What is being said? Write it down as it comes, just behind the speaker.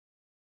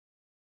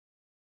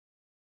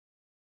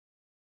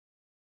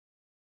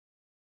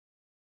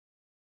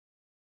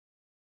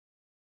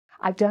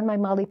I've done my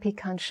Molly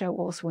Picon show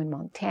also in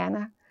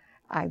Montana.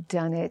 I've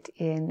done it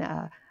in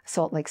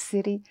Salt Lake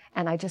City,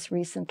 and I just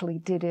recently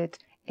did it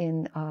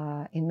in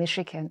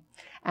Michigan.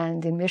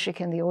 And in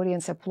Michigan, the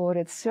audience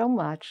applauded so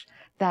much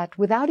that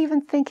without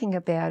even thinking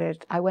about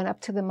it, I went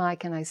up to the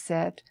mic and I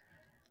said,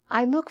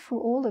 I look for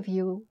all of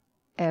you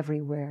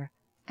everywhere,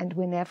 and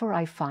whenever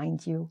I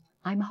find you,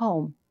 I'm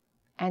home.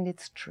 And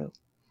it's true.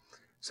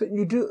 So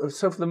you do.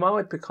 So for the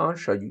Molly Picon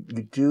show, you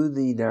do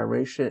the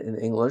narration in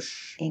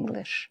English.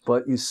 English.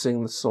 But you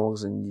sing the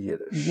songs in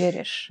Yiddish.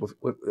 Yiddish.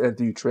 And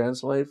do you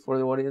translate for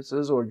the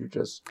audiences, or you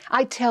just?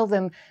 I tell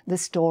them the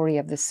story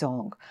of the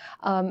song.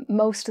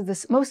 Most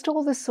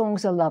all the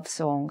songs are love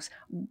songs.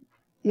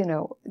 You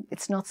know,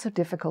 it's not so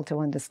difficult to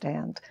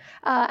understand.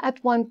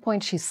 At one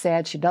point, she's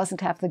sad she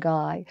doesn't have the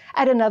guy.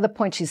 At another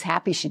point, she's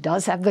happy she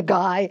does have the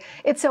guy.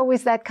 It's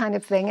always that kind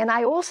of thing. And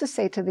I also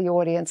say to the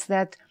audience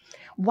that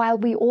while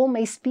we all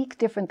may speak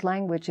different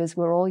languages,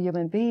 we're all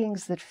human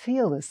beings that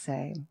feel the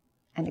same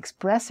and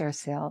express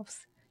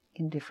ourselves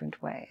in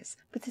different ways.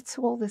 But it's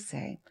all the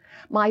same.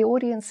 My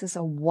audiences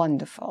are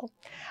wonderful.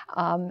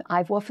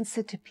 I've often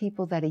said to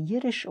people that a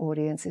Yiddish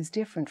audience is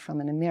different from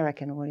an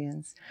American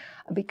audience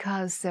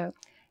because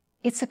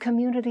it's a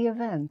community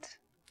event.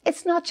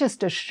 It's not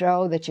just a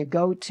show that you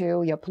go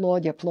to, you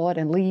applaud,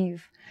 and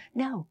leave.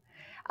 No.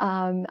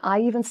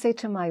 I even say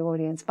to my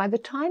audience, by the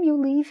time you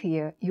leave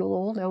here, you'll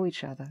all know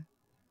each other.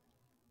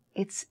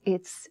 It's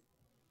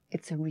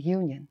a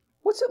reunion.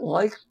 What's it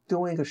like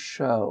doing a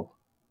show,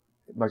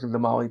 like the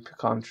Molly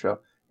Picon show,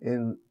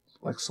 in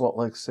like Salt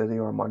Lake City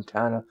or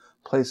Montana,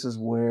 places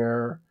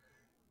where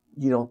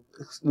you don't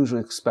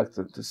usually expect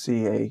to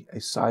see a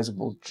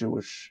sizable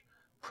Jewish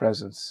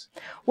presence?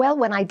 Well,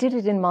 when I did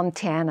it in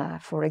Montana,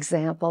 for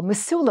example,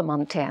 Missoula,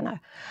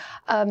 Montana,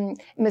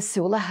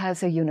 Missoula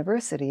has a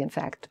university. In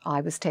fact, I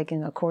was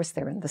taking a course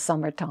there in the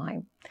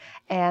summertime.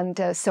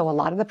 And so a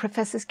lot of the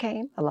professors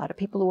came, a lot of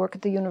people who work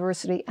at the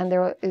university, and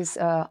there is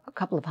a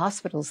couple of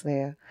hospitals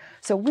there.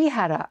 So we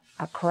had a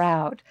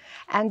crowd,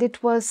 and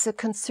it was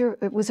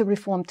a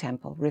Reform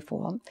temple,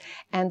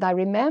 And I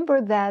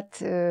remember that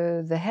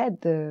the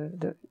head,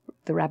 the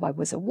rabbi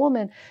was a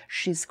woman.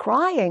 She's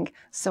crying.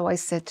 So I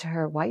said to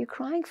her, why are you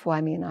crying for?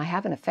 I mean, I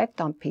have an effect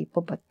on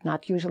people, but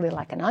not usually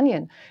like an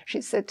onion.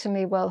 She said to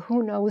me, well,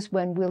 who knows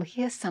when we'll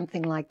hear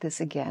something like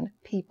this again?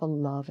 People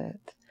love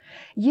it.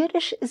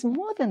 Yiddish is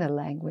more than a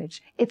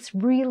language. It's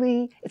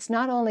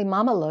not only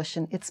Mama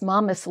Loshen, it's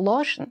Mama's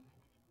Loshen.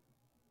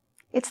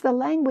 It's the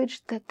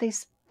language that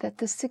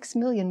the 6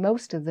 million,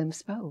 most of them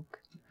spoke.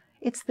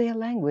 It's their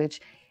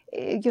language.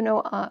 You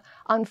know,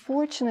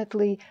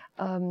 unfortunately,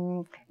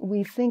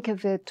 we think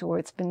of it, or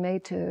it's been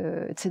made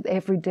to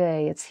every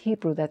day. It's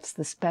Hebrew, that's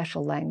the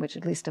special language,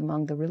 at least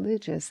among the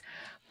religious.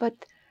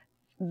 But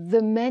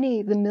the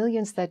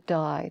millions that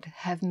died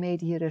have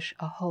made Yiddish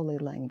a holy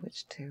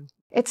language too.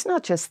 It's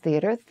not just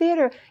theater.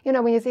 Theater, you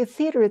know, when you say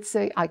theater, it's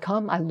I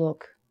come, I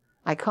look.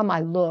 I come, I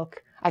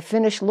look. I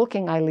finish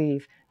looking, I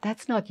leave.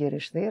 That's not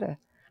Yiddish theater.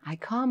 I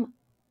come,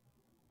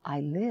 I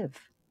live.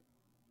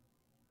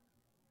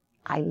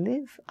 I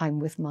live, I'm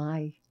with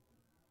my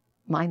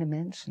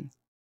dimension.